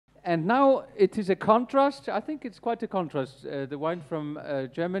And now it is a contrast. I think it's quite a contrast. The wine from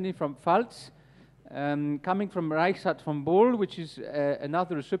Germany, from Pfalz, coming from REICHSRAT von Buhl, which is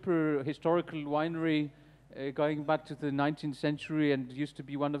another super historical winery going back to the 19th century and used to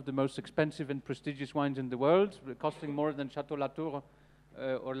be one of the most expensive and prestigious wines in the world, costing more than Chateau Latour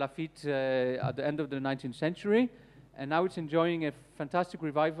or Lafite at the end of the 19th century. And now it's enjoying a fantastic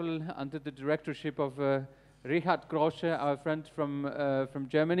revival under the directorship of Richard Grosse, our friend from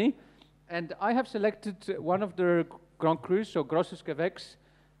Germany. And I have selected one of their Grand Crus, so Grosses Gewächs,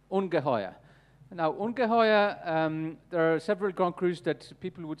 Ungeheuer. Now, Ungeheuer, there are several Grand Crus that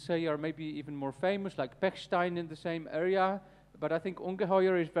people would say are maybe even more famous, like Pechstein in the same area. But I think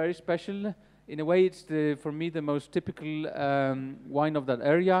Ungeheuer is very special. In a way, it's, for me, the most typical wine of that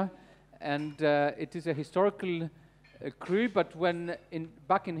area. And it is a historical cru, but when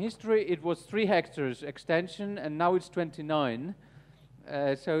back in history, it was 3 hectares extension, and now it's 29.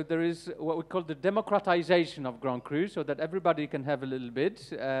 So there is what we call the democratization of Grand Cru, so that everybody can have a little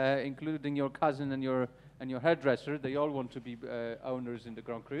bit, including your cousin and your hairdresser. They all want to be owners in the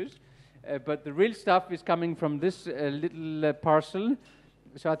Grand Crus. But the real stuff is coming from this little parcel.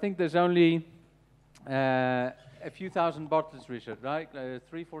 So I think there's only a few thousand bottles, Richard, right?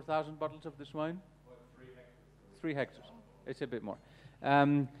 3,000-4,000 bottles of this wine? 3 hectares. It's a bit more.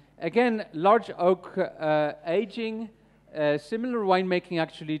 Again, large oak aging. Similar winemaking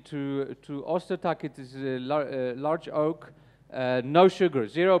actually to Ostertag. It is a large oak, no sugar,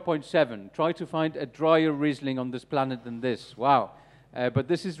 0.7. Try to find a drier Riesling on this planet than this. Wow. But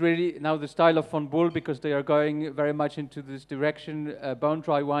this is really now the style of von Buhl, because they are going very much into this direction, bone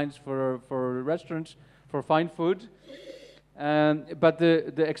dry wines for restaurants, for fine food. But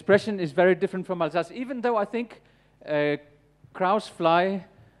the expression is very different from Alsace, even though I think Kraus Fly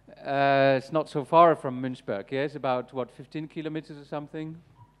it's not so far from Münchberg. Yeah, it's about, what, 15 kilometers or something?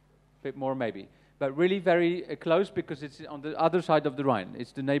 A bit more maybe. But really very close, because it's on the other side of the Rhine.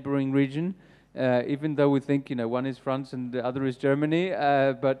 It's the neighboring region, even though we think, you know, one is France and the other is Germany,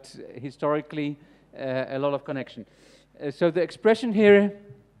 but historically a lot of connection. So the expression here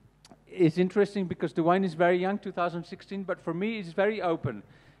is interesting because the wine is very young, 2016, but for me it's very open.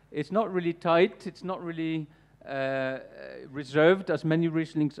 It's not really tight, it's not really reserved, as many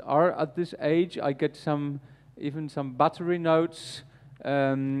Rieslings are at this age. I get even some buttery notes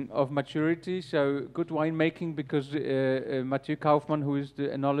of maturity, so good winemaking, because Mathieu Kaufmann, who is the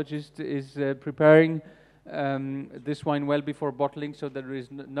enologist, is preparing this wine well before bottling, so there is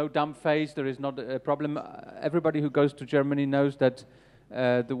no dump phase, there is not a problem. Everybody who goes to Germany knows that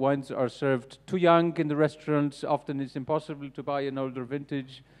the wines are served too young in the restaurants. Often it's impossible to buy an older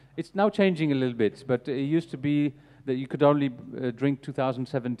vintage. It's now changing a little bit, but it used to be that you could only drink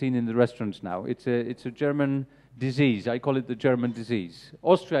 2017 in the restaurants now. It's a German disease. I call it the German disease.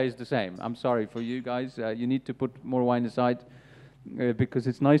 Austria is the same. I'm sorry for you guys. You need to put more wine aside because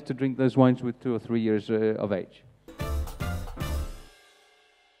it's nice to drink those wines with 2 or 3 years of age.